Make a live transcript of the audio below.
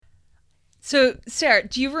So, Sarah,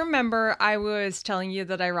 do you remember I was telling you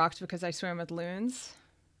that I rocked because I swam with loons?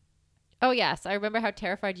 Oh, yes. I remember how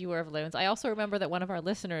terrified you were of loons. I also remember that one of our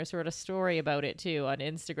listeners wrote a story about it too on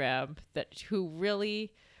Instagram who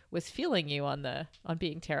really was feeling you on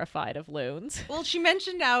being terrified of loons. Well, she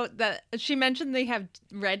mentioned they have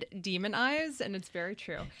red demon eyes, and it's very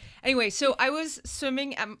true. Anyway, so I was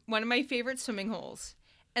swimming at one of my favorite swimming holes,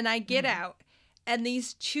 and I get out, and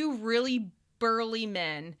these two really burly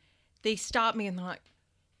men, they stop me and they're like,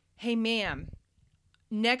 "Hey, ma'am,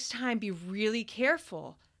 next time be really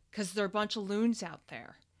careful because there are a bunch of loons out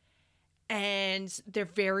there, and they're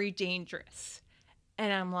very dangerous."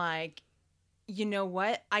 And I'm like, you know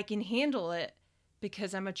what? I can handle it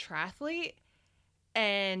because I'm a triathlete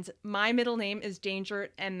and my middle name is Danger,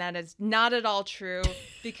 and that is not at all true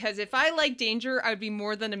because if I like danger, I would be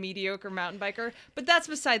more than a mediocre mountain biker, but that's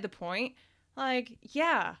beside the point. Like,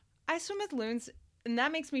 yeah, I swim with loons and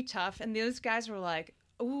that makes me tough, and those guys were like,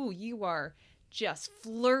 "Ooh, you are just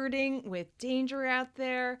flirting with danger out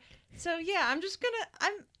there." So, yeah, I'm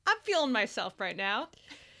feeling myself right now.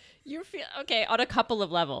 Okay on a couple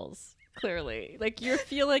of levels. Clearly, like you're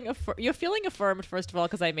feeling affirmed first of all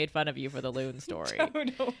because I made fun of you for the loon story,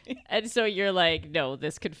 Totally. and so you're like, no,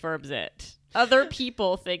 this confirms it. Other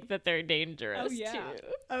people think that they're dangerous too,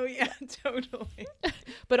 Oh yeah, totally.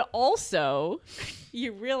 but also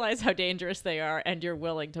you realize how dangerous they are, and you're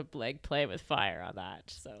willing to like play with fire on that.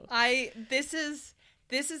 So This is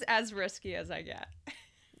as risky as I get.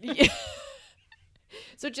 yeah.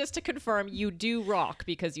 So just to confirm, you do rock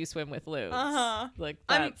because you swim with loons. Like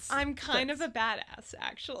I'm kind of a badass,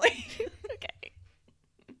 actually. Okay.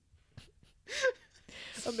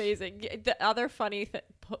 Amazing. The other funny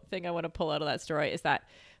thing I want to pull out of that story is that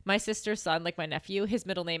my sister's son, like my nephew, his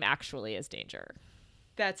middle name actually is Danger.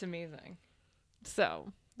 That's amazing.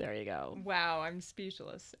 So there you go. Wow, I'm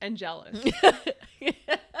speechless and jealous.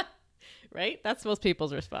 Right? That's most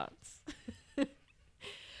people's response.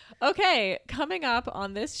 Okay, coming up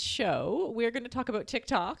on this show, we're going to talk about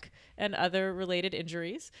TikTok and other related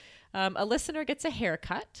injuries. A listener gets a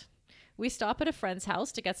haircut. We stop at a friend's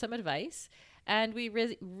house to get some advice. And we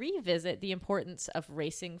revisit the importance of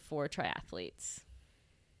racing for triathletes.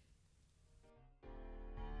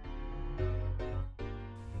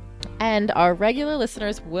 And our regular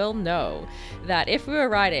listeners will know that If We Were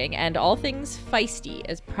Riding and All Things Feisty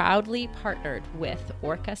is proudly partnered with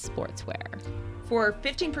Orca Sportswear. For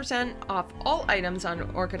 15% off all items on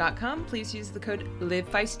orca.com, please use the code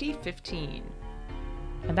LIVEFEISTY15.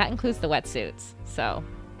 And that includes the wetsuits. So,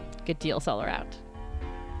 good deals all around.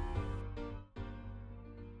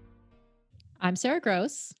 I'm Sarah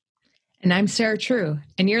Gross. And I'm Sarah True.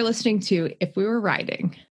 And you're listening to If We Were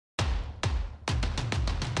Riding.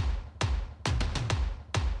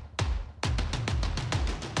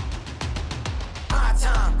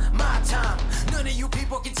 My time. None of you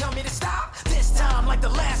people can tell me to stop. This time, like the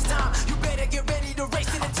last time, you better get ready to race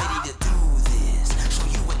to the top. I'm ready to do this, show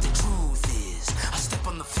you what the truth is. I step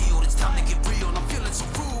on the field, it's time to get real. I'm feeling so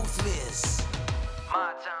ruthless.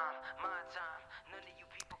 My time. None of you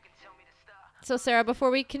people can tell me to stop. So, Sarah,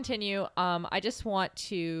 before we continue, I just want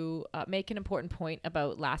to make an important point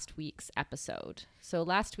about last week's episode. So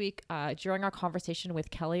last week, during our conversation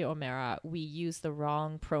with Kelly O'Mara, we used the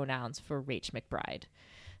wrong pronouns for Rach McBride.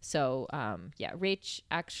 So, Rach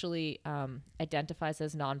actually identifies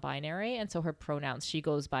as non-binary, and so her pronouns, she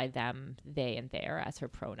goes by them, they, and their as her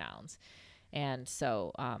pronouns. And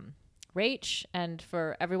so, Rach, and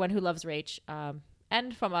for everyone who loves Rach,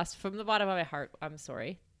 and from us, from the bottom of my heart, I'm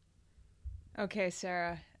sorry. Okay,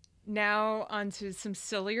 Sarah. Now on to some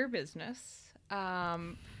sillier business.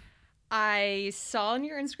 I saw in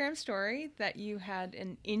your Instagram story that you had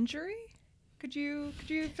an injury. Could you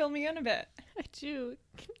fill me in a bit? I do.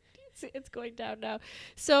 It's going down now.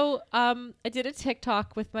 So I did a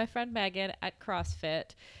TikTok with my friend Megan at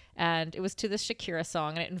CrossFit, and it was to the Shakira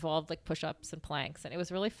song, and it involved like push-ups and planks, and it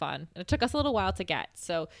was really fun. And it took us a little while to get.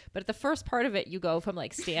 So, but at the first part of it, you go from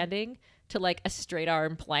like standing to like a straight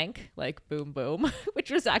arm plank, like boom, boom,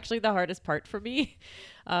 which was actually the hardest part for me.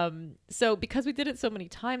 So because we did it so many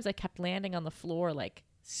times, I kept landing on the floor like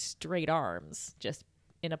straight arms, just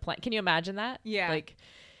in a plank. Can you imagine that? Yeah. Like,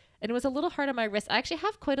 and it was a little hard on my wrist. I actually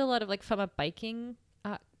have quite a lot of like from a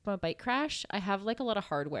bike crash. I have like a lot of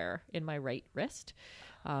hardware in my right wrist.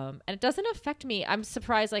 And it doesn't affect me. I'm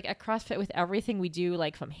surprised, like at CrossFit with everything we do,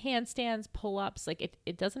 like from handstands, pull-ups, like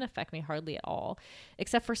it doesn't affect me hardly at all,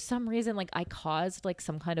 except for some reason, like I caused like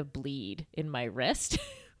some kind of bleed in my wrist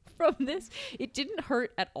from this, it didn't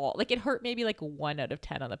hurt at all. Like, it hurt maybe like 1 out of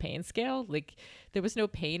 10 on the pain scale. Like, there was no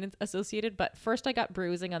pain associated, but first I got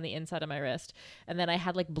bruising on the inside of my wrist, and then I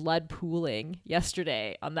had like blood pooling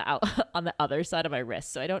yesterday on the on the other side of my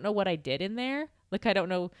wrist. So I don't know what I did in there. Like, I don't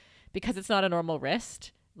know, because it's not a normal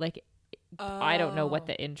wrist. Like, I don't know what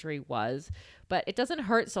the injury was, but it doesn't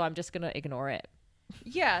hurt, so I'm just gonna ignore it.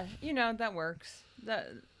 Yeah, that works.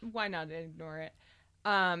 Why not ignore it?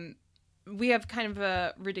 We have kind of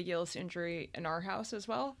a ridiculous injury in our house as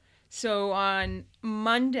well. So on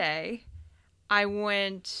Monday, I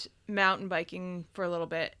went mountain biking for a little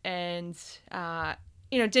bit, and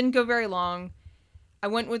didn't go very long. I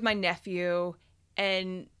went with my nephew,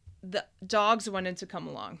 and the dogs wanted to come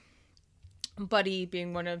along. Buddy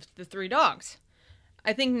being one of the 3 dogs.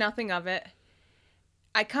 I think nothing of it.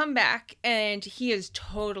 I come back and he is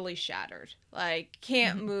totally shattered. Like,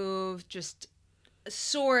 can't move, just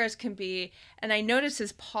sore as can be. And I notice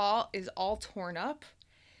his paw is all torn up.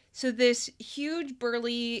 So this huge,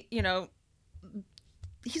 burly,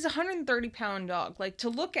 he's a 130-pound dog. Like, to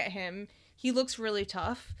look at him, he looks really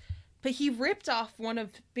tough. But he ripped off one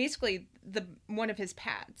of his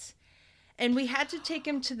pads. And we had to take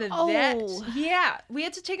him to the vet. Yeah, we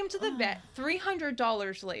had to take him to the vet.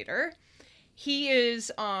 $300 later. He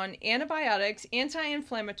is on antibiotics,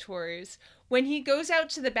 anti-inflammatories. When he goes out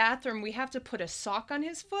to the bathroom, we have to put a sock on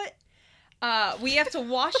his foot. We have to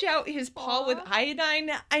wash out his paw with iodine.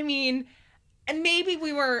 I mean, and maybe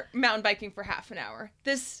we were mountain biking for half an hour.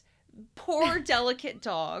 This poor, delicate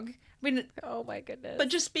dog. I mean, oh my goodness. But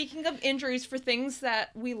just speaking of injuries for things that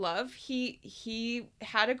we love, he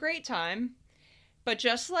had a great time. But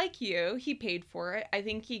just like you, he paid for it. I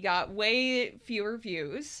think he got way fewer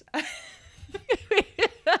views.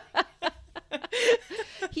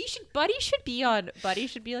 Buddy should be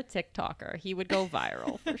a TikToker. He would go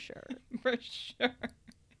viral for sure. For sure.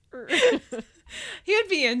 He would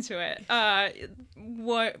be into it.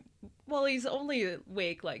 Well, he's only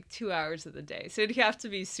awake like 2 hours of the day, so he'd have to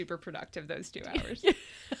be super productive those 2 hours.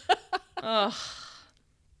 Ugh.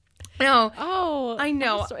 No. Oh, I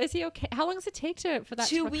know. Is he okay? How long does it take for that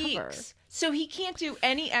 2 to recover? weeks. So he can't do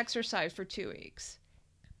any exercise for 2 weeks.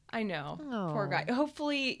 I know. Oh. Poor guy.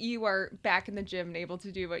 Hopefully you are back in the gym and able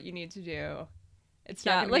to do what you need to do. It's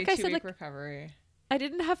not going to be a 2-week recovery. I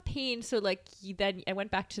didn't have pain, so then I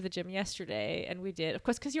went back to the gym yesterday, and we did, of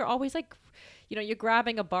course, because you're always like, you're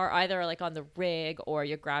grabbing a bar either like on the rig or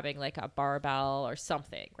you're grabbing like a barbell or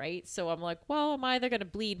something, right? So I'm like, well, I'm either going to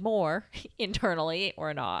bleed more internally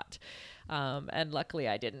or not, and luckily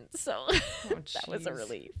I didn't, so that was a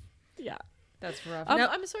relief. Yeah. That's rough.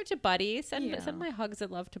 I'm sorry to Buddy. Send my hugs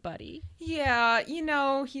and love to Buddy. Yeah,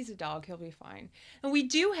 he's a dog. He'll be fine. And we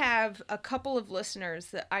do have a couple of listeners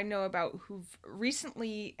that I know about who've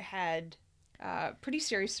recently had pretty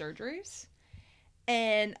serious surgeries.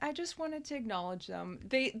 And I just wanted to acknowledge them.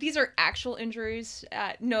 These are actual injuries.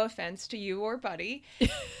 No offense to you or Buddy.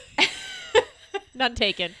 None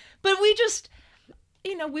taken. But we just,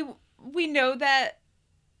 we know that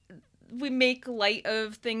we make light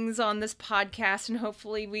of things on this podcast, and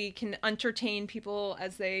hopefully we can entertain people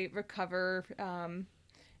as they recover, and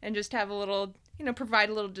just have a little, provide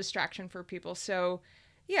a little distraction for people. So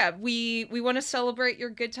yeah, we want to celebrate your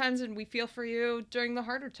good times, and we feel for you during the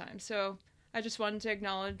harder times. So I just wanted to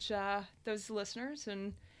acknowledge those listeners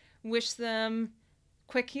and wish them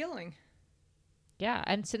quick healing. Yeah,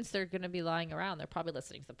 and since they're going to be lying around, they're probably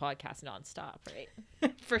listening to the podcast nonstop, right?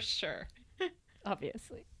 For sure.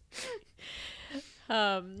 Obviously.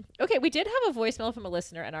 Okay, we did have a voicemail from a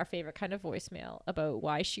listener, and our favorite kind of voicemail about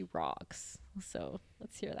why she rocks. So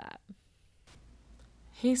let's hear that.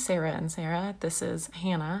 Hey Sarah and Sarah, this is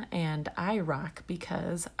Hannah, and I rock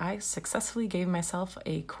because I successfully gave myself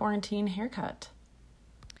a quarantine haircut.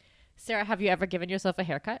 Sarah, have you ever given yourself a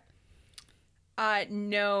haircut?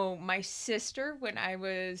 No, my sister, when I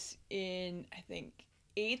was in, I think,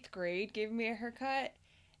 8th grade, gave me a haircut.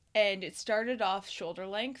 And it started off shoulder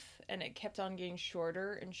length, and it kept on getting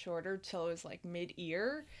shorter and shorter till it was like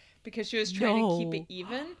mid-ear, because she was trying to keep it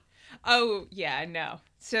even. Oh, yeah, no.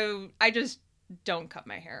 So I just don't cut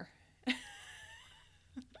my hair.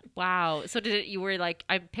 Wow. So you were like,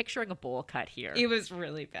 I'm picturing a bowl cut here. It was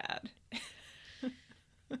really bad.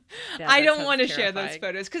 Yeah, I don't want to share those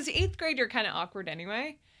photos, because 8th grade, you're kind of awkward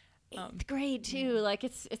anyway. 8th grade, too. Like,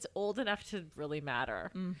 it's old enough to really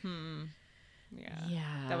matter. Mm-hmm.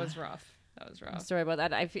 Yeah. That was rough. I'm sorry about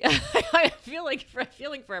that. I feel feeling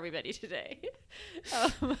for everybody today. How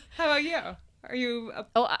about you? Are you?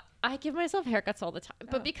 I give myself haircuts all the time,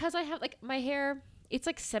 but because I have like my hair, it's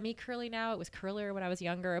like semi curly now. It was curlier when I was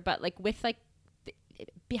younger, but like with like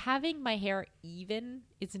having my hair even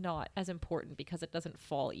is not as important because it doesn't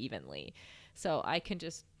fall evenly. So I can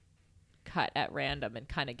just cut at random and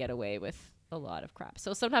kind of get away with a lot of crap.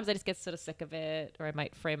 So sometimes I just get sort of sick of it, or I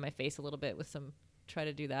might frame my face a little bit with try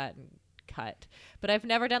to do that and cut. But I've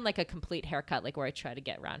never done like a complete haircut, like where I try to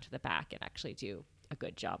get around to the back and actually do a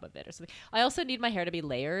good job of it or something. I also need my hair to be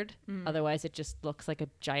layered. Otherwise it just looks like a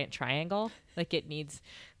giant triangle. Like it needs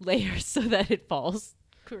layers so that it falls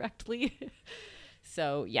correctly.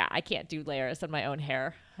 So yeah, I can't do layers on my own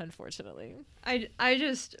hair, unfortunately.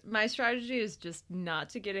 My strategy is just not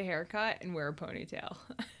to get a haircut and wear a ponytail.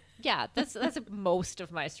 Yeah, that's most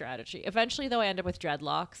of my strategy. Eventually though, I end up with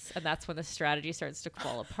dreadlocks, and that's when the strategy starts to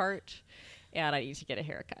fall apart and I need to get a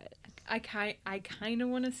haircut. I kind of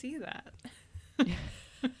want to see that.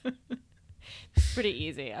 It's pretty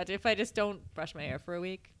easy. If I just don't brush my hair for a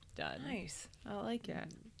week, done. Nice. I like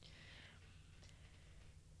it.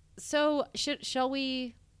 So shall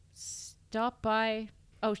we stop by?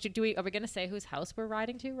 Oh, are we going to say whose house we're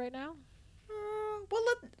riding to right now? We'll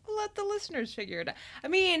let the listeners figure it out. I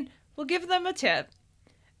mean, we'll give them a tip.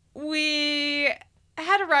 We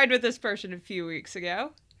had a ride with this person a few weeks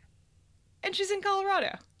ago, and she's in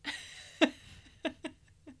Colorado.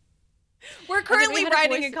 We're currently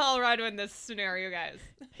riding in Colorado in this scenario, guys.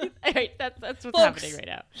 All right, that's what's Folks. happening right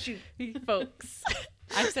now. Folks.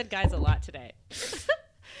 I've said guys a lot today.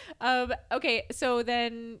 Okay, so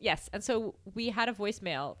then, yes. And so we had a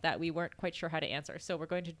voicemail that we weren't quite sure how to answer. So we're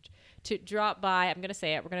going to drop by, I'm going to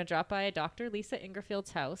say it, we're going to drop by Dr. Lisa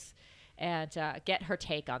Ingerfield's house and get her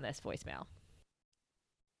take on this voicemail.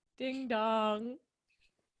 Ding dong.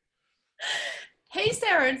 Hey,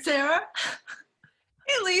 Sarah and Sarah.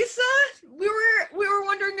 Hey, Lisa. We were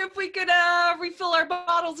wondering if we could refill our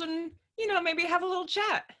bottles and, maybe have a little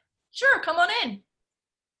chat. Sure, come on in.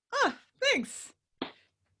 Oh, thanks.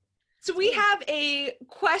 So we have a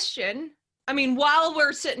question. I mean, while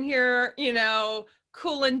we're sitting here,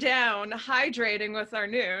 cooling down, hydrating with our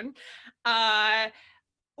noon, we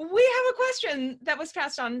have a question that was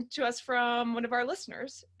passed on to us from one of our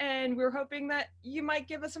listeners, and we're hoping that you might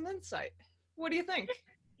give us some insight. What do you think?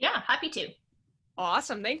 Yeah, happy to.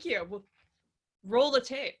 Awesome, thank you. We'll roll the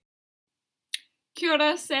tape. Kia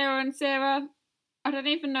ora, Sarah and Sarah. I don't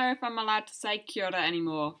even know if I'm allowed to say kia ora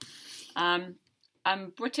anymore. I'm a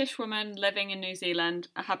British woman living in New Zealand.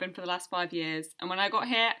 I have been for the last 5 years. And when I got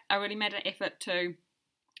here, I really made an effort to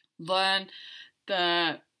learn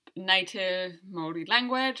the native Māori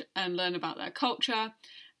language and learn about their culture.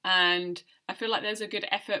 And I feel like there's a good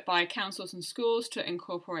effort by councils and schools to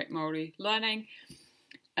incorporate Māori learning.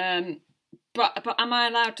 But am I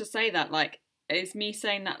allowed to say that? Like, is me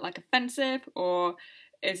saying that like offensive, or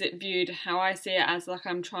is it viewed how I see it as like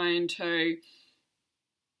I'm trying to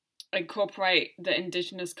incorporate the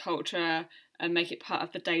Indigenous culture and make it part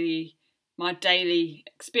of my daily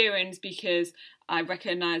experience, because I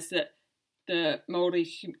recognise that the Māori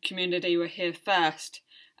community were here first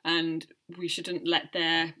and we shouldn't let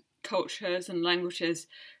their cultures and languages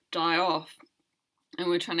die off, and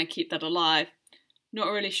we're trying to keep that alive.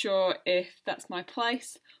 Not really sure if that's my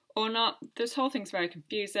place or not. This whole thing's very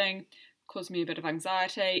confusing, caused me a bit of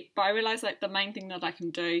anxiety, but I realise like the main thing that I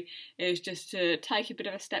can do is just to take a bit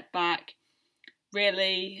of a step back,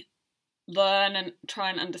 really learn and try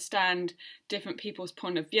and understand different people's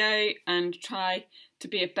point of view and try to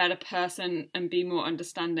be a better person and be more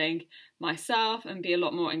understanding myself and be a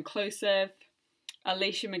lot more inclusive.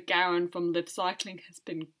 Alicia McGowan from Live Cycling has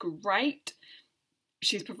been great.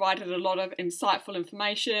 She's provided a lot of insightful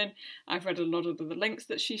information. I've read a lot of the links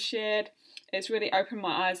that she shared. It's really opened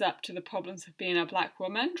my eyes up to the problems of being a black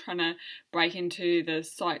woman trying to break into the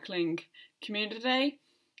cycling community.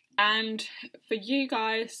 And for you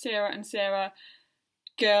guys, Sarah and Sarah,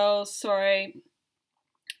 girls, sorry,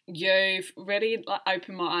 you've really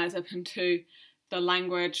opened my eyes up into the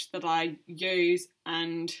language that I use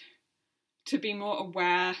and to be more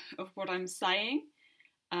aware of what I'm saying.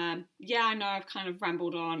 Yeah, I know I've kind of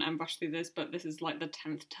rambled on and rushed through this, but this is like the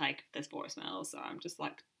 10th take of this voicemail, so I'm just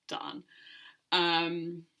like done.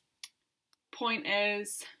 Point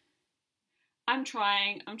is, I'm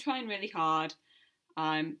trying really hard.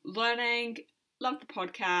 I'm learning, love the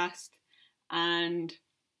podcast, and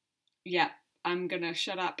yeah, I'm gonna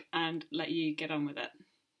shut up and let you get on with it.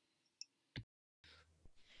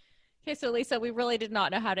 Okay, so Lisa, we really did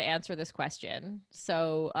not know how to answer this question.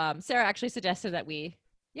 So Sarah actually suggested that we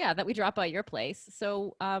drop by your place.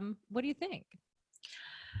 So what do you think?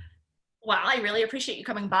 Well, I really appreciate you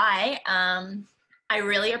coming by. I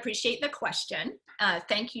really appreciate the question.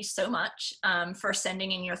 Thank you so much for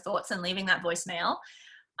sending in your thoughts and leaving that voicemail.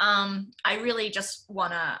 I really just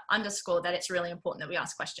want to underscore that it's really important that we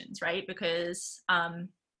ask questions, right? Because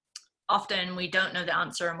often we don't know the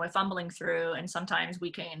answer and we're fumbling through, and sometimes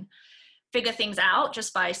we can figure things out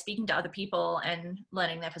just by speaking to other people and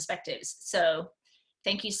learning their perspectives. So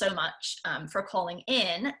thank you so much for calling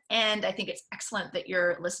in. And I think it's excellent that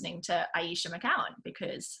you're listening to Aisha McCowan,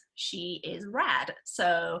 because she is rad.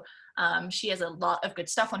 So she has a lot of good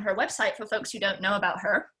stuff on her website. For folks who don't know about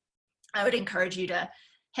her, I would encourage you to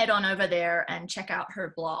head on over there and check out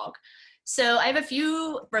her blog. So I have a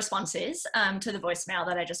few responses to the voicemail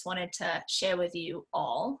that I just wanted to share with you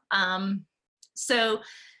all. So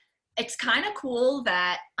it's kind of cool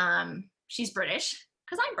that she's British,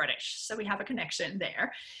 because I'm British, so we have a connection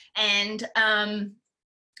there. And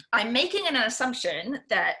I'm making an assumption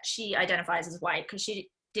that she identifies as white, because she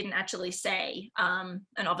didn't actually say, and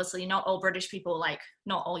obviously not all British people, like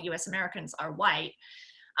not all US Americans are white.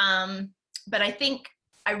 But I think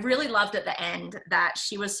I really loved at the end that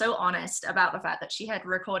she was so honest about the fact that she had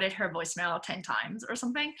recorded her voicemail 10 times or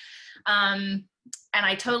something. And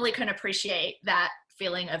I totally can appreciate that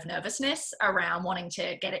feeling of nervousness around wanting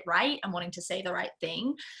to get it right and wanting to say the right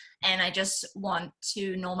thing. And I just want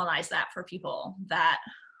to normalize that for people, that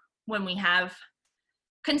when we have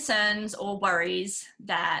concerns or worries,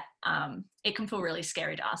 that it can feel really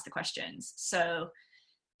scary to ask the questions. So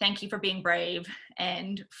thank you for being brave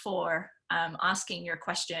and for asking your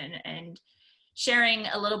question and sharing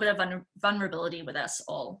a little bit of vulnerability with us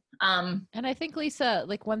all. And I think, Lisa,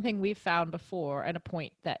 like one thing we've found before, and a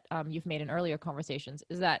point that you've made in earlier conversations,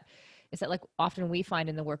 is that like often we find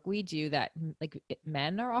in the work we do that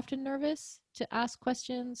men are often nervous to ask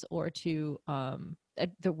questions, or to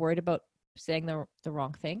they're worried about saying the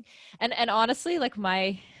wrong thing. And honestly, like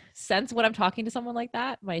my sense when I'm talking to someone like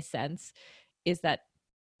that, my sense is that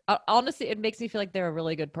honestly, it makes me feel like they're a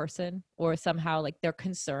really good person, or somehow like their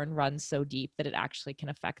concern runs so deep that it actually can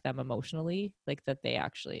affect them emotionally, like that they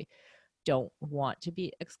actually don't want to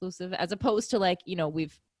be exclusive, as opposed to like, you know,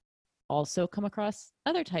 we've also come across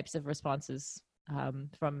other types of responses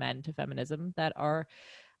from men to feminism that are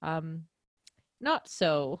not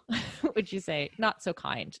so, would you say, not so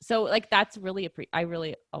kind. So like that's really, I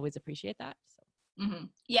really always appreciate that. So. Mm-hmm.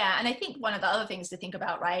 Yeah. And I think one of the other things to think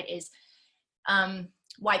about, right, is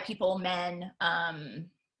white people, men,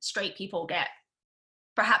 straight people get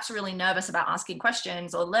perhaps really nervous about asking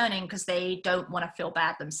questions or learning because they don't want to feel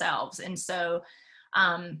bad themselves. And so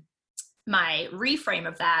my reframe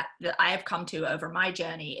of that I have come to over my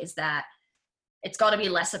journey is that it's got to be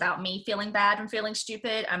less about me feeling bad and feeling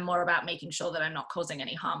stupid and more about making sure that I'm not causing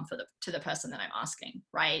any harm to the person that I'm asking,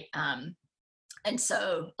 right? And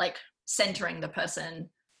so like centering the person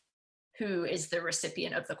who is the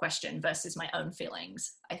recipient of the question versus my own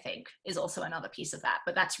feelings, I think is also another piece of that.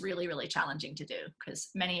 But that's really, really challenging to do, because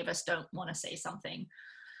many of us don't want to say something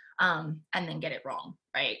and then get it wrong,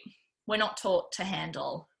 right? We're not taught to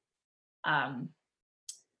handle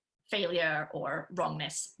failure or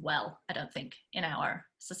wrongness well, I don't think, in our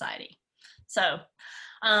society. So,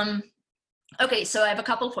 okay, so I have a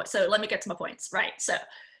couple of points. So let me get to my points, right? So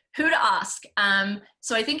who to ask?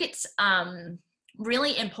 So I think it's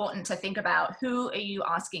really important to think about who are you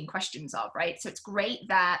asking questions of, right? So it's great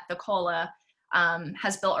that the caller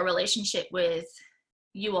has built a relationship with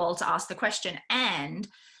you all to ask the question, and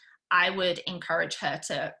I would encourage her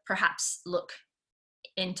to perhaps look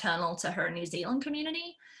internal to her New Zealand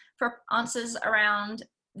community for answers around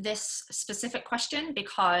this specific question,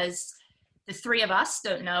 because the three of us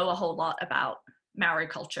don't know a whole lot about Maori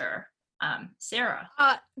culture. Sarah.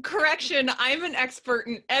 Correction, I'm an expert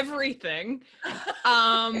in everything.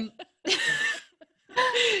 No.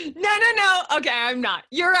 Okay, I'm not.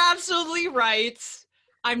 You're absolutely right.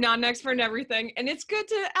 I'm not an expert in everything, and it's good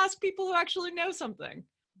to ask people who actually know something.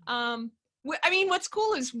 I mean, what's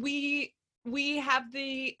cool is we have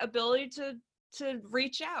the ability to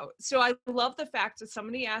reach out. So I love the fact that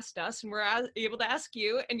somebody asked us, and we're able to ask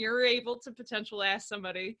you, and you're able to potentially ask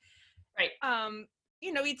somebody. Right.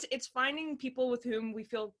 You know, it's finding people with whom we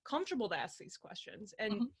feel comfortable to ask these questions.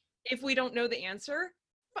 And if we don't know the answer,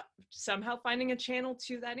 somehow finding a channel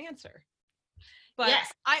to that answer. But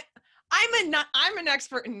yes. I'm an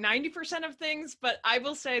expert in 90% of things, but I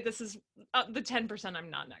will say this is the 10% I'm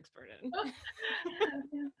not an expert in.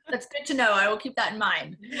 That's good to know. I will keep that in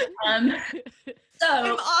mind. So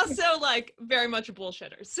I'm also like very much a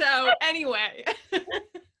bullshitter. So anyway.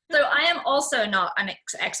 So I am also not an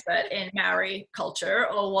expert in Maori culture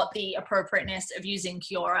or what the appropriateness of using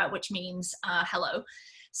kia ora, which means hello.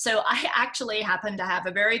 So I actually happen to have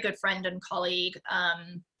a very good friend and colleague.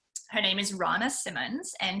 Her name is Rana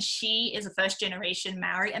Simmons, and she is a first-generation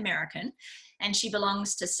Maori American. and she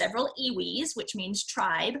belongs to several iwis, which means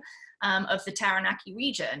tribe, of the Taranaki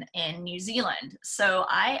region in New Zealand. So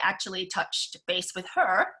I actually touched base with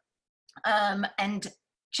her and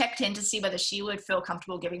checked in to see whether she would feel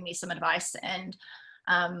comfortable giving me some advice and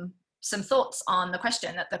some thoughts on the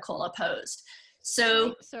question that the caller posed.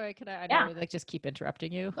 So sorry, could I yeah. know, like, just keep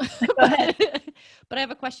interrupting you. Go ahead. But I have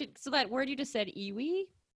a question. So that word you just said, iwi,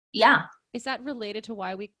 Yeah. is that related to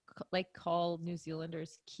why we call New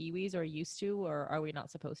Zealanders Kiwis, or used to, or are we not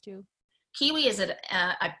supposed to? Kiwi is an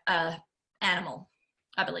animal,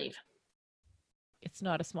 I believe. It's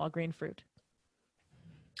not a small green fruit.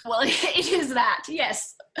 Well, it is that,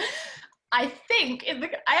 yes. I think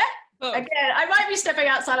again, I might be stepping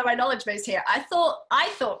outside of my knowledge base here. I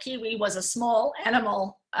thought kiwi was a small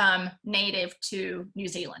animal native to New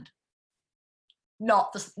Zealand,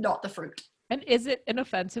 not the fruit. And is it an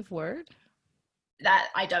offensive word? That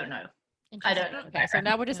I don't know. I don't know. Okay, so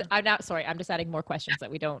now I'm just adding more questions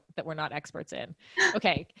that we're not experts in.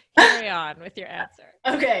 Okay, carry on with your answer.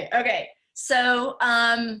 Okay. So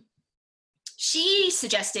she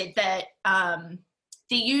suggested that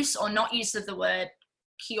the use or not use of the word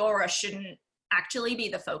kia ora shouldn't actually be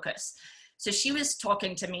the focus. So she was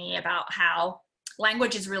talking to me about how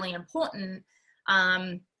language is really important,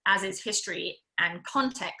 as is history and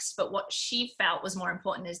context, but what she felt was more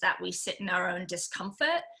important is that we sit in our own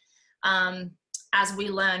discomfort as we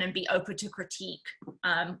learn and be open to critique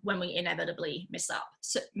when we inevitably mess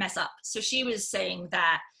up. So she was saying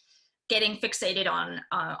that getting fixated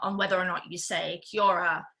on whether or not you say kia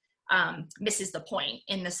ora misses the point,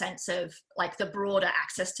 in the sense of like the broader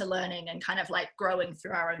access to learning and kind of like growing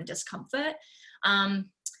through our own discomfort.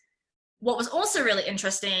 What was also really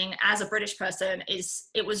interesting as a British person is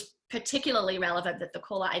it was particularly relevant that the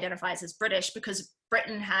caller identifies as British, because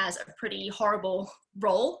Britain has a pretty horrible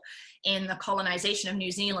role in the colonization of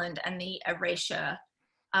New Zealand and the erasure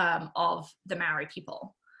of the Maori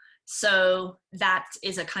people. So that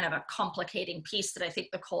is a kind of a complicating piece that I think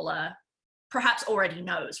the caller perhaps already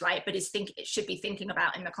knows, right? But should be thinking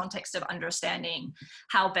about in the context of understanding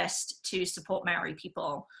how best to support Maori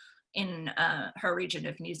people in her region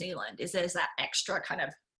of New Zealand. There's that extra kind of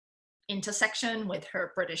intersection with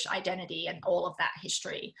her British identity and all of that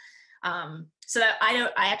history. So that I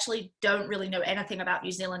actually don't really know anything about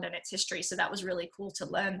New Zealand and its history. So that was really cool to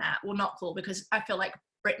learn that. Well, not cool, because I feel like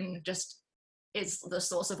Britain just is the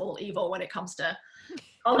source of all evil when it comes to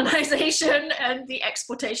colonization and the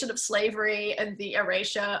exploitation of slavery and the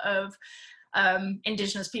erasure of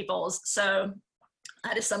indigenous peoples. So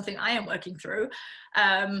that is something I am working through.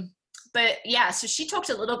 But yeah, so she talked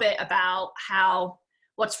a little bit about how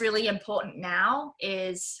what's really important now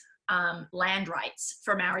is land rights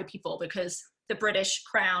for Maori people, because the British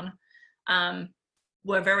Crown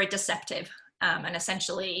were very deceptive and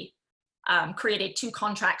essentially created two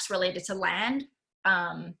contracts related to land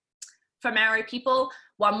for Maori people.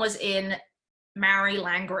 One was in Maori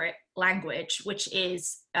language, which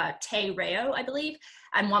is Te Reo, I believe,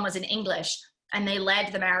 and one was in English. And they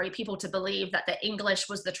led the Maori people to believe that the English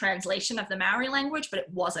was the translation of the Maori language, but it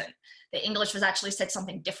wasn't. The English was actually said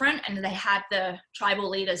something different, and they had the tribal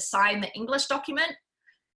leaders sign the English document,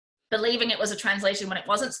 believing it was a translation when it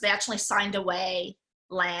wasn't. So they actually signed away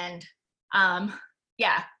land.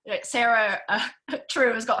 Yeah, Sarah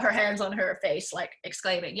True has got her hands on her face, like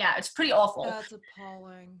exclaiming, yeah, it's pretty awful. That's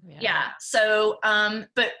appalling. Yeah. So,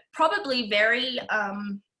 but probably very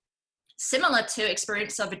similar to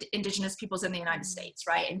experience of Indigenous peoples in the United States,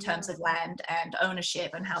 right? In terms of land and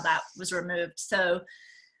ownership and how that was removed. So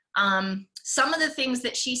some of the things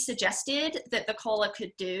that she suggested that the caller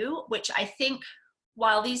could do, which I think,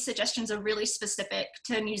 while these suggestions are really specific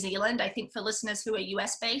to New Zealand, I think for listeners who are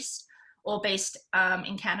US based or based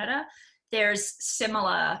in Canada, there's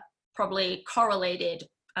similar, probably correlated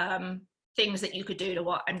things that you could do to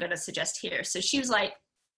what I'm going to suggest here. So she was like,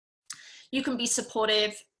 you can be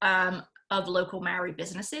supportive of local Maori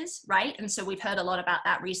businesses, right? And so we've heard a lot about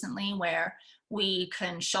that recently, where we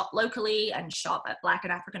can shop locally and shop at Black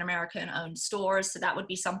and African American owned stores. So that would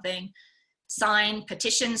be something. Sign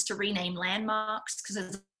petitions to rename landmarks, because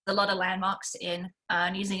there's a lot of landmarks in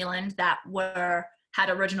New Zealand that had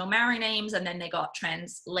original Maori names, and then they got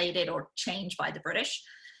translated or changed by the British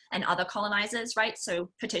and other colonizers, right? So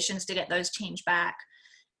petitions to get those changed back.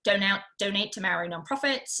 Donate to Maori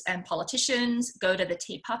nonprofits and politicians. Go to the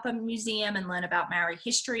Te Papa Museum and learn about Maori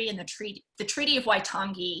history and the Treaty of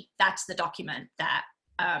Waitangi. That's the document that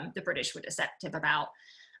the British were deceptive about.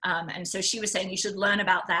 And so she was saying you should learn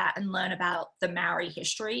about that and learn about the Maori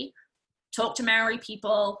history. Talk to Maori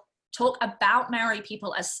people. Talk about Maori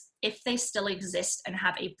people as if they still exist and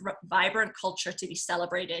have a vibrant culture to be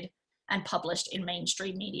celebrated and published in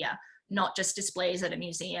mainstream media, not just displays at a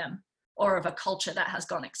museum or of a culture that has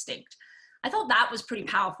gone extinct. I thought that was pretty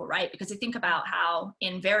powerful, right? Because you think about how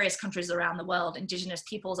in various countries around the world, Indigenous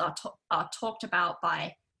peoples are talked about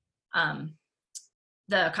by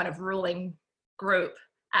the kind of ruling group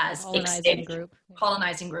as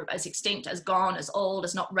colonizing group as extinct, as gone, as old,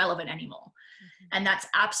 as not relevant anymore. And that's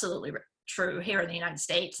absolutely true here in the United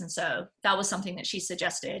States. And so that was something that she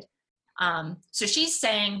suggested. So she's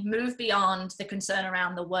saying move beyond the concern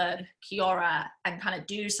around the word Kiora and kind of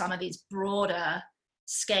do some of these broader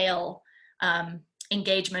scale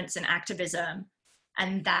engagements and activism,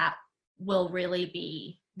 and that will really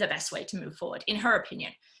be the best way to move forward, in her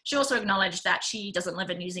opinion. She also acknowledged that she doesn't live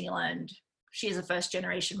in New Zealand. She is a first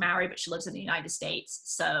generation Maori, but she lives in the United States.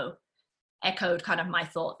 So echoed kind of my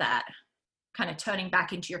thought that kind of turning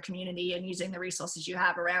back into your community and using the resources you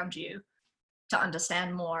have around you to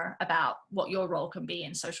understand more about what your role can be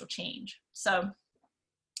in social change. So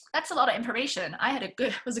that's a lot of information.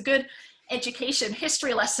 It was a good education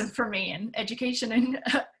history lesson for me, and education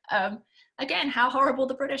and again, how horrible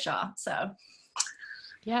the British are. So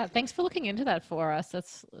yeah, thanks for looking into that for us.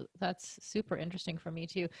 That's super interesting for me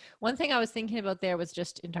too. One thing I was thinking about there was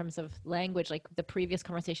just in terms of language, like the previous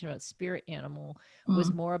conversation about spirit animal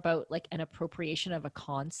was more about like an appropriation of a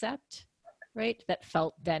concept, right? That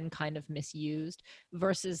felt then kind of misused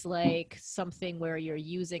versus like something where you're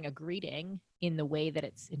using a greeting in the way that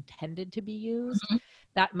it's intended to be used.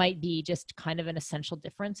 That might be just kind of an essential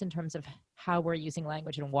difference in terms of how we're using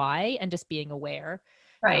language and why, and just being aware.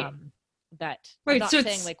 Right. That right. not So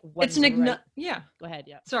saying like it's one an right. yeah. Go ahead.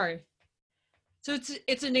 Yeah. Sorry. So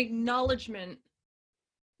it's an acknowledgement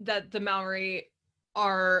that the Maori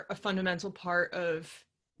are a fundamental part of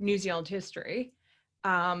New Zealand history.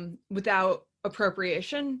 Without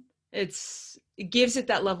appropriation, it gives it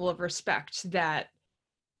that level of respect that,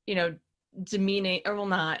 you know, demeaning, or well,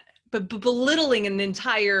 not, but belittling an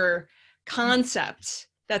entire concept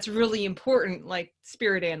that's really important, like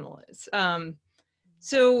spirit animal is.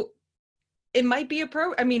 So it might be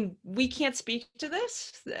I mean, we can't speak to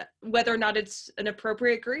this, whether or not it's an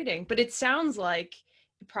appropriate greeting, but it sounds like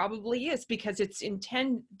it probably is, because it's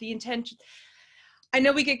the intention. I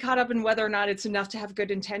know we get caught up in whether or not it's enough to have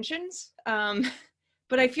good intentions,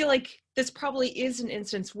 but I feel like this probably is an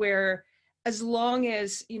instance where, as long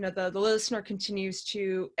as, you know, the listener continues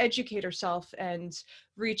to educate herself and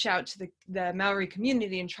reach out to the Maori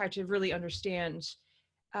community and try to really understand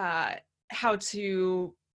how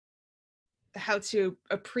to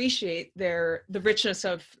appreciate the richness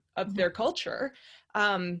of their culture,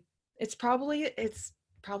 it's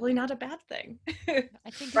probably not a bad thing. I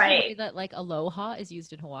think right. The way that like aloha is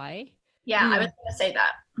used in Hawaii. Yeah, I was going to say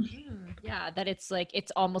that. Yeah, that it's like,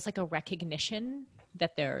 it's almost like a recognition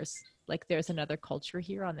that there's another culture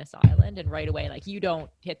here on this island, and right away, like, you don't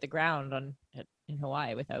hit the ground in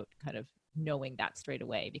Hawaii without kind of knowing that straight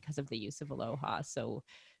away because of the use of aloha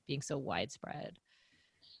being so widespread.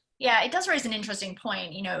 Yeah, it does raise an interesting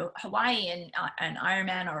point. You know, Hawaii and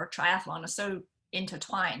Ironman or triathlon are so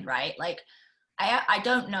intertwined, right? Like, I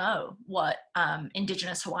don't know what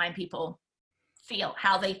Indigenous Hawaiian people feel,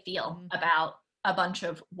 how they feel about a bunch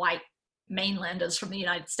of white mainlanders from the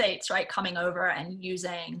United States, right, coming over and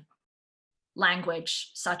using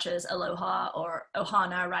language such as aloha or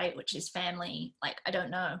ohana, right, which is family. Like, I don't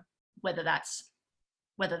know whether that's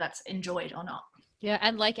enjoyed or not. Yeah,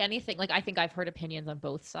 and like anything, like, I think I've heard opinions on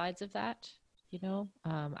both sides of that, you know.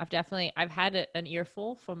 I've had an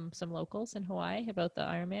earful from some locals in Hawaii about the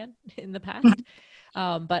Ironman in the past,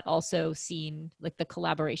 but also seen like the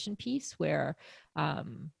collaboration piece where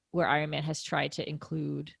Ironman has tried to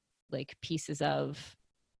include like pieces of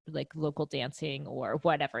like local dancing or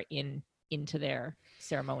whatever into their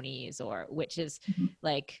ceremonies, or which is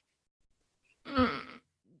like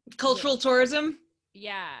cultural tourism.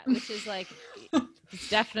 Yeah, which is like, it's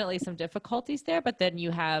definitely some difficulties there, but then you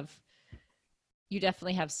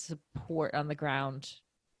definitely have support on the ground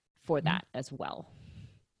for that as well.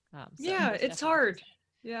 So yeah, it's hard.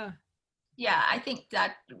 Yeah, I think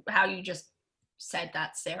that how you just said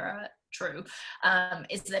that, Sarah, true,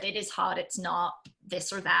 is that it is hard. It's not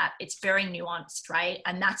this or that. It's very nuanced, right?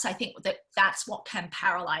 And I think that's what can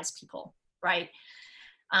paralyze people, right?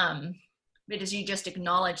 Because you just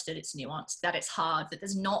acknowledge that it's nuanced, that it's hard, that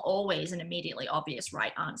there's not always an immediately obvious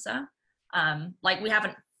right answer. Like, we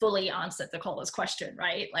haven't fully answered the caller's question,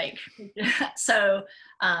 right? Like, so,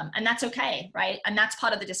 and that's okay, right? And that's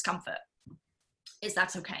part of the discomfort, is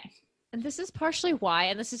that's okay. And this is partially why,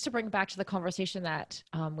 and this is to bring back to the conversation that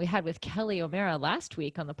we had with Kelly O'Mara last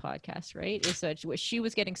week on the podcast, right? Is that she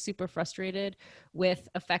was getting super frustrated with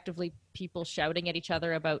effectively people shouting at each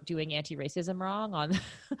other about doing anti-racism wrong on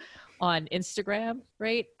on Instagram,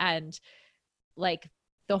 right? And like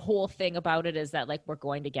the whole thing about it is that like we're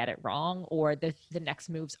going to get it wrong, or the next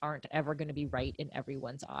moves aren't ever going to be right in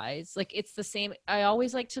everyone's eyes. Like it's the same. I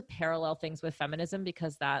always like to parallel things with feminism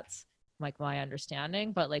because that's like my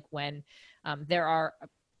understanding, but like when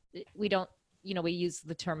we don't, we use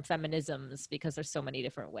the term feminisms because there's so many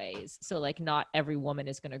different ways. So like not every woman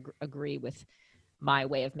is going to agree with my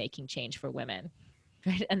way of making change for women,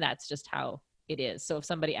 right? And that's just how it is. So if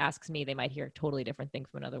somebody asks me, they might hear a totally different thing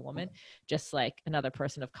from another woman, just like another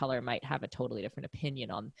person of color might have a totally different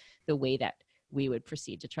opinion on the way that we would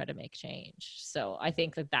proceed to try to make change. So I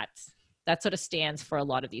think that sort of stands for a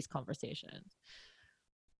lot of these conversations.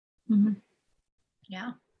 Mm-hmm.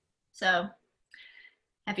 Yeah. So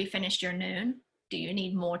have you finished your noon? Do you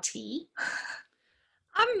need more tea?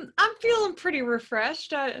 I'm feeling pretty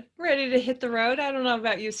refreshed. Ready to hit the road. I don't know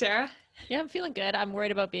about you, Sarah. Yeah, I'm feeling good. I'm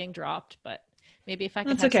worried about being dropped, but maybe if I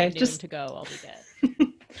can That's have okay. some noon Just... to go, I'll be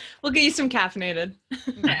good. We'll get you some caffeinated.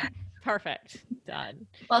 Perfect. Done.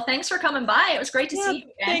 Well, thanks for coming by. It was great to see you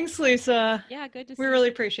again. Thanks, Lisa. Yeah, good to see you. We really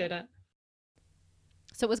appreciate it.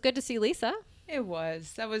 So it was good to see Lisa. It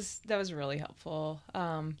was. That was really helpful.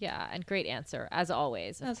 Yeah, and great answer as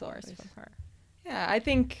always, of course, from her. Yeah, I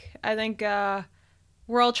think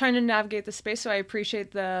we're all trying to navigate the space, so I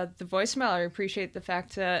appreciate the voicemail. I appreciate the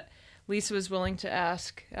fact that Lisa was willing to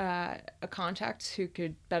ask a contact who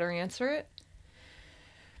could better answer it.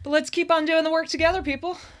 But let's keep on doing the work together,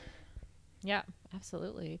 people. Yeah,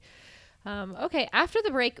 absolutely. Okay, after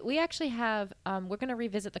the break, we actually have, we're going to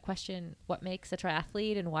revisit the question, what makes a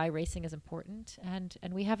triathlete and why racing is important. And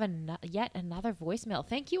we have yet another voicemail.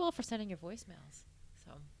 Thank you all for sending your voicemails.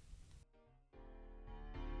 So,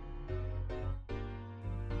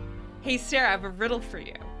 hey, Sarah, I have a riddle for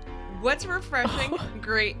you. What's refreshing,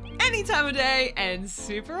 great any time of day, and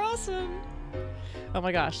super awesome? Oh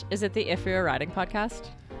my gosh, is it the If We Were Riding podcast?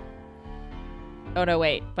 Oh no,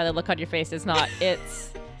 wait, by the look on your face, it's not.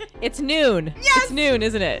 It's noon. Yes! It's noon,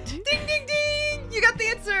 isn't it? Ding, ding, ding! You got the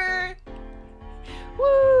answer!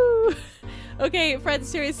 Woo! Okay, friends,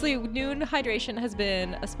 seriously, Noon Hydration has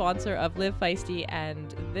been a sponsor of Live Feisty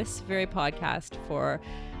and this very podcast for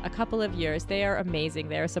a couple of years. They are amazing.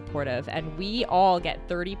 They are supportive. And we all get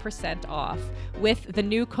 30% off with the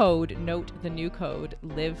new code, note the new code,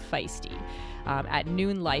 Live Feisty, at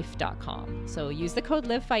noonlife.com. So use the code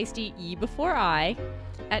Live Feisty, E before I,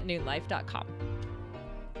 at noonlife.com.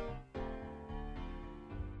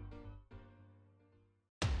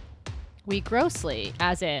 We grossly,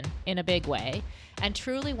 as in a big way, and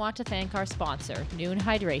truly want to thank our sponsor, Noon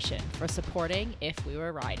Hydration, for supporting If We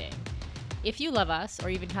Were Riding. If you love us, or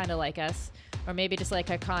even kind of like us, or maybe just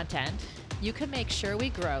like our content, you can make sure we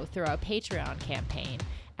grow through our Patreon campaign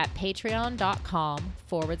at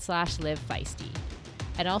patreon.com/livefeisty.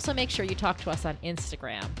 And also make sure you talk to us on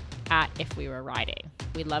Instagram at If We Were Riding.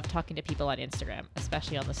 We love talking to people on Instagram,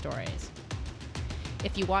 especially on the stories.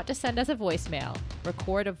 If you want to send us a voicemail,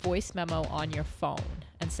 record a voice memo on your phone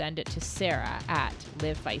and send it to Sarah at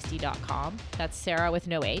livefeisty.com. That's Sarah with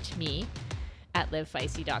no H, me, at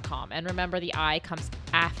livefeisty.com. And remember, the I comes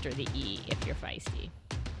after the E if you're feisty.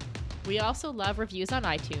 We also love reviews on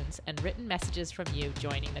iTunes and written messages from you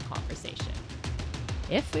joining the conversation.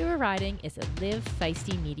 If We Were Riding is a Live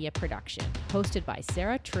Feisty media production, hosted by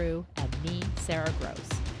Sarah True and me, Sarah Gross.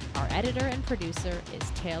 Our editor and producer is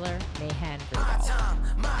Taylor Mahan Verdal.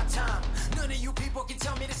 My time. None of you people can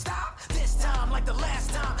tell me to stop. This time, like the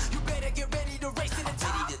last time, you better get ready to race to the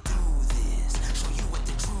top. I'm ready to do this, show you what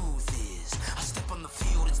the truth is. I step on the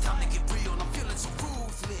field, it's time to get real. I'm feeling so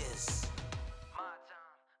ruthless.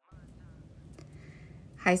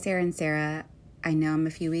 Hi, Sarah and Sarah. I know I'm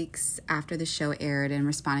a few weeks after the show aired and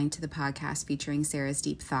responding to the podcast featuring Sarah's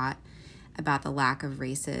deep thought about the lack of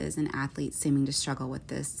races and athletes seeming to struggle with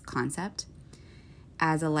this concept.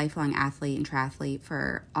 As a lifelong athlete and triathlete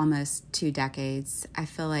for almost 2 decades, I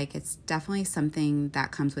feel like it's definitely something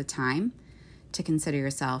that comes with time to consider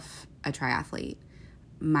yourself a triathlete,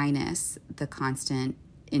 minus the constant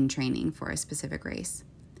in training for a specific race.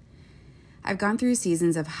 I've gone through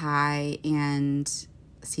seasons of high and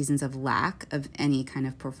seasons of lack of any kind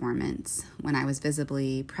of performance. When I was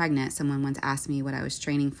visibly pregnant, someone once asked me what I was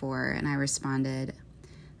training for, and I responded,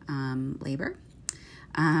 labor.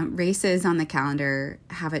 Races on the calendar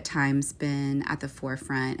have at times been at the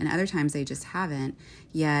forefront, and other times they just haven't,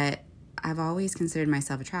 yet I've always considered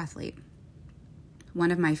myself a triathlete.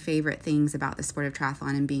 One of my favorite things about the sport of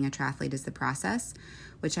triathlon and being a triathlete is the process,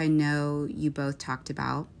 which I know you both talked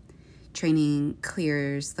about. Training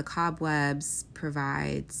clears the cobwebs,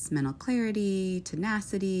 provides mental clarity,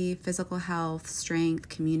 tenacity, physical health, strength,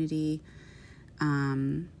 community.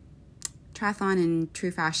 Triathlon in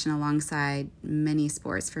true fashion, alongside many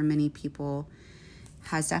sports for many people,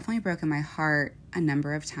 has definitely broken my heart a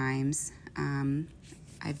number of times.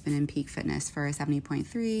 I've been in peak fitness for a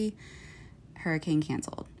 70.3, hurricane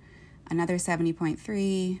canceled. Another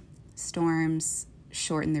 70.3, storms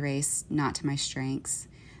shortened the race, not to my strengths.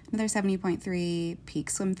 Another 70.3, peak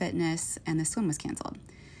swim fitness, and the swim was canceled.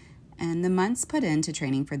 And the months put into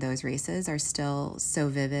training for those races are still so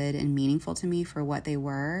vivid and meaningful to me for what they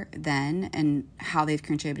were then and how they've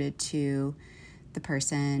contributed to the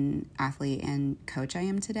person, athlete, and coach I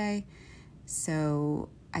am today. So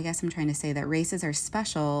I guess I'm trying to say that races are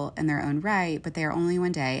special in their own right, but they are only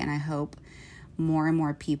one day, and I hope more and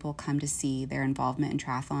more people come to see their involvement in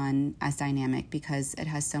triathlon as dynamic because it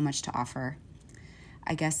has so much to offer.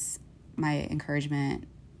 I guess my encouragement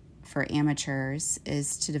for amateurs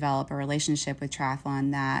is to develop a relationship with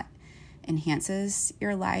triathlon that enhances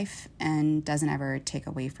your life and doesn't ever take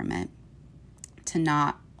away from it. To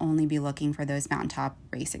not only be looking for those mountaintop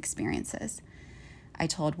race experiences. I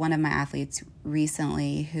told one of my athletes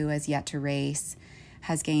recently who has yet to race,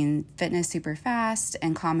 has gained fitness super fast,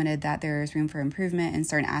 and commented that there's room for improvement in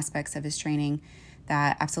certain aspects of his training,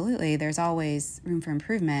 that absolutely there's always room for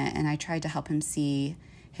improvement. And I tried to help him see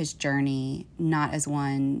his journey not as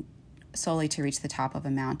one solely to reach the top of a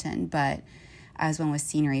mountain, but as one with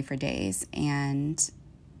scenery for days, and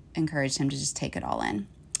encouraged him to just take it all in.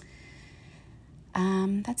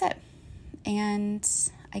 That's it. And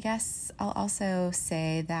I guess I'll also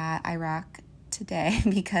say that I rock today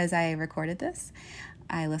because I recorded this.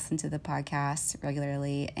 I listen to the podcast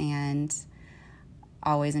regularly and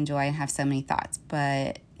always enjoy and have so many thoughts,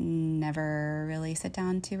 but never really sit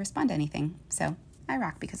down to respond to anything. So I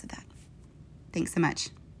rock because of that. Thanks so much.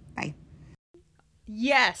 Bye.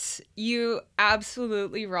 Yes, you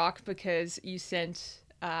absolutely rock because you sent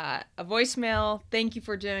a voicemail. Thank you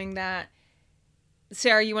for doing that.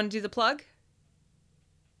 Sarah, you want to do the plug?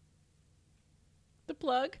 The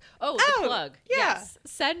plug? Oh, the plug. Yeah. Yes.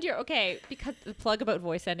 Send your, because the plug about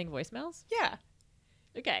sending voicemails? Yeah.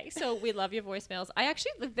 Okay, so we love your voicemails. I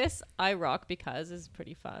rock because is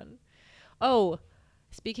pretty fun. Oh,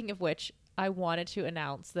 speaking of which, I wanted to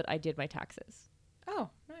announce that I did my taxes. Oh,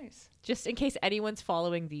 nice. Just in case anyone's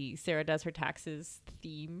following the Sarah Does Her Taxes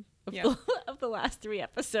theme of, of the last 3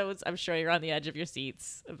 episodes, I'm sure you're on the edge of your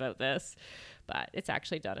seats about this, but it's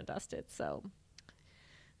actually done and dusted. So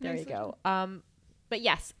there you go. But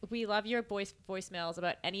yes, we love your voicemails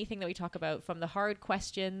about anything that we talk about, from the hard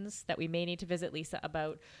questions that we may need to visit Lisa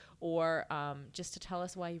about, or just to tell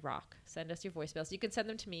us why you rock. Send us your voicemails. You can send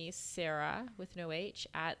them to me, Sarah, with no H,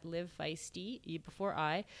 at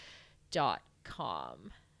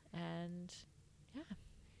livefeisty.com. And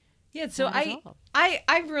yeah. So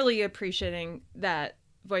I'm really appreciating that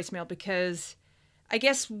voicemail because I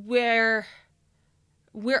guess where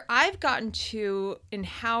I've gotten to in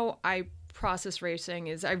how I process racing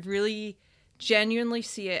is I really genuinely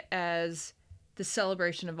see it as the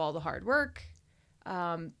celebration of all the hard work.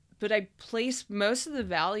 But I place most of the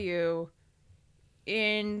value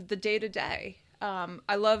in the day-to-day.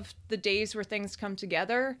 I love the days where things come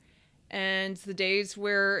together and the days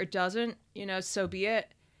where it doesn't, so be it.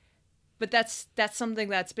 But that's something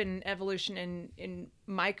that's been evolution in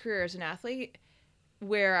my career as an athlete,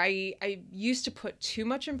 where I used to put too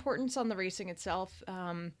much importance on the racing itself.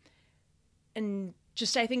 And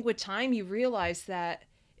just, I think with time, you realize that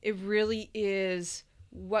it really is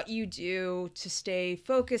what you do to stay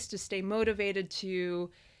focused, to stay motivated,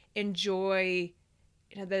 to enjoy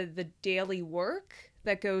the daily work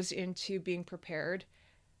that goes into being prepared.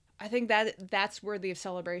 I think that's worthy of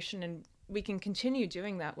celebration, and we can continue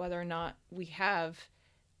doing that whether or not we have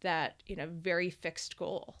that, very fixed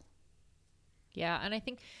goal. Yeah, and I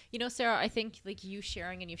think, Sarah, I think like you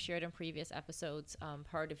sharing, and you've shared in previous episodes,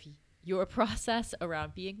 part of your process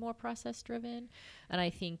around being more process driven. And I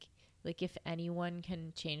think like if anyone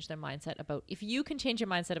can change their mindset if you can change your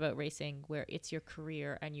mindset about racing where it's your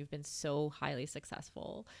career and you've been so highly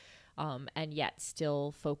successful, and yet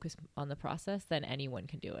still focus on the process, then anyone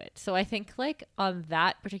can do it. So I think like on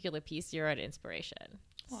that particular piece, you're an inspiration.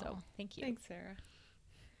 Wow. So thank you. Thanks, Sarah.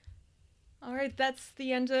 All right, that's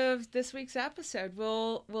the end of this week's episode.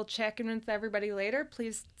 We'll check in with everybody later.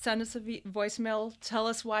 Please send us a voicemail. Tell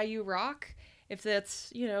us why you rock. If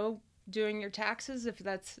that's, doing your taxes, if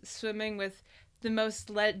that's swimming with the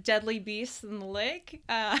most deadly beasts in the lake.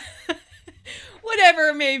 whatever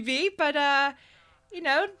it may be. But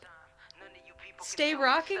stay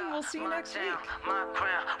rocking. We'll see you next week. My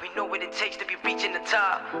crown, we know what it takes to be reaching the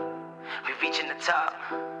top. We reaching the top.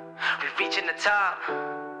 We reaching the top.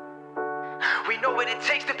 We know what it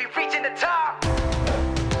takes to be reaching the top.